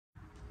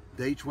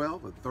Day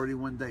 12 of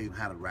 31 days on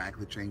how to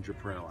radically change your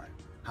prayer life.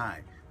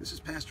 Hi, this is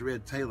Pastor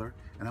Ed Taylor,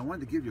 and I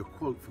wanted to give you a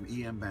quote from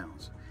E.M.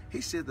 Bounds.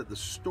 He said that the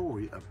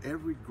story of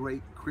every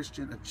great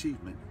Christian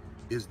achievement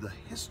is the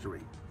history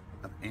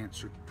of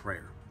answered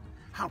prayer.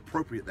 How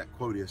appropriate that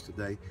quote is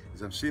today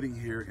as I'm sitting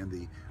here in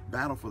the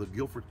battle for the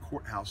Guilford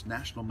Courthouse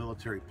National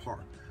Military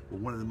Park, where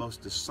one of the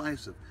most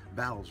decisive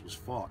battles was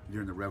fought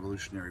during the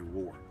Revolutionary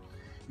War.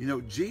 You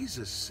know,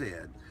 Jesus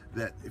said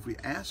that if we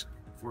ask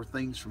for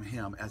things from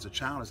Him as a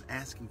child is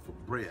asking for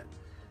bread,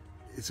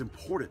 it's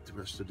important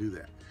to us to do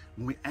that.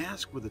 When we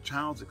ask with a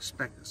child's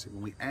expectancy,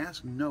 when we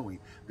ask knowing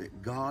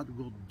that God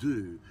will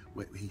do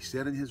what He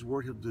said in His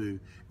Word He'll do, and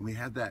we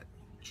have that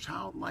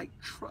childlike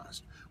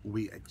trust, when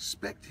we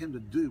expect Him to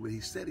do what He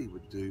said He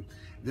would do,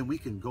 then we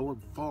can go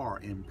far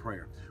in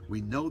prayer.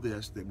 We know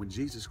this, that when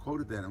Jesus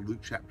quoted that in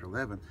Luke chapter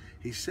 11,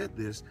 He said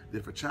this, that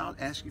if a child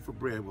asks you for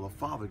bread, will a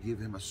father give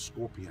him a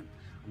scorpion?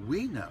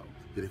 We know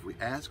that if we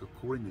ask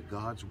according to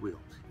God's will,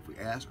 if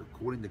we ask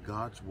according to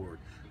God's word,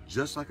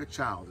 just like a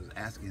child is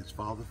asking his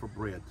father for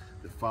bread,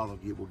 the father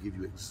will give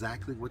you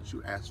exactly what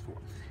you ask for.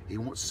 He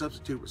won't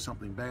substitute with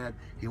something bad.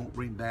 He won't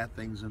bring bad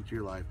things into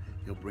your life.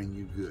 He'll bring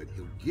you good.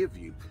 He'll give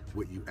you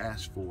what you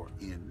ask for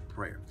in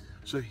prayer.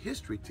 So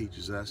history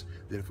teaches us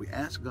that if we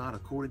ask God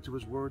according to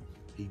His word,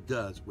 He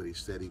does what He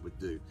said He would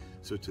do.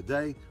 So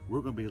today,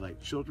 we're going to be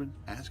like children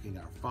asking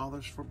our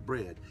fathers for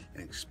bread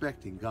and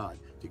expecting God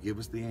to give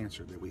us the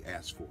answer that we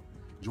ask for.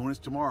 Join us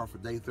tomorrow for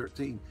day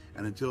 13.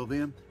 And until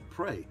then,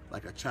 pray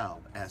like a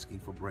child asking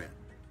for bread.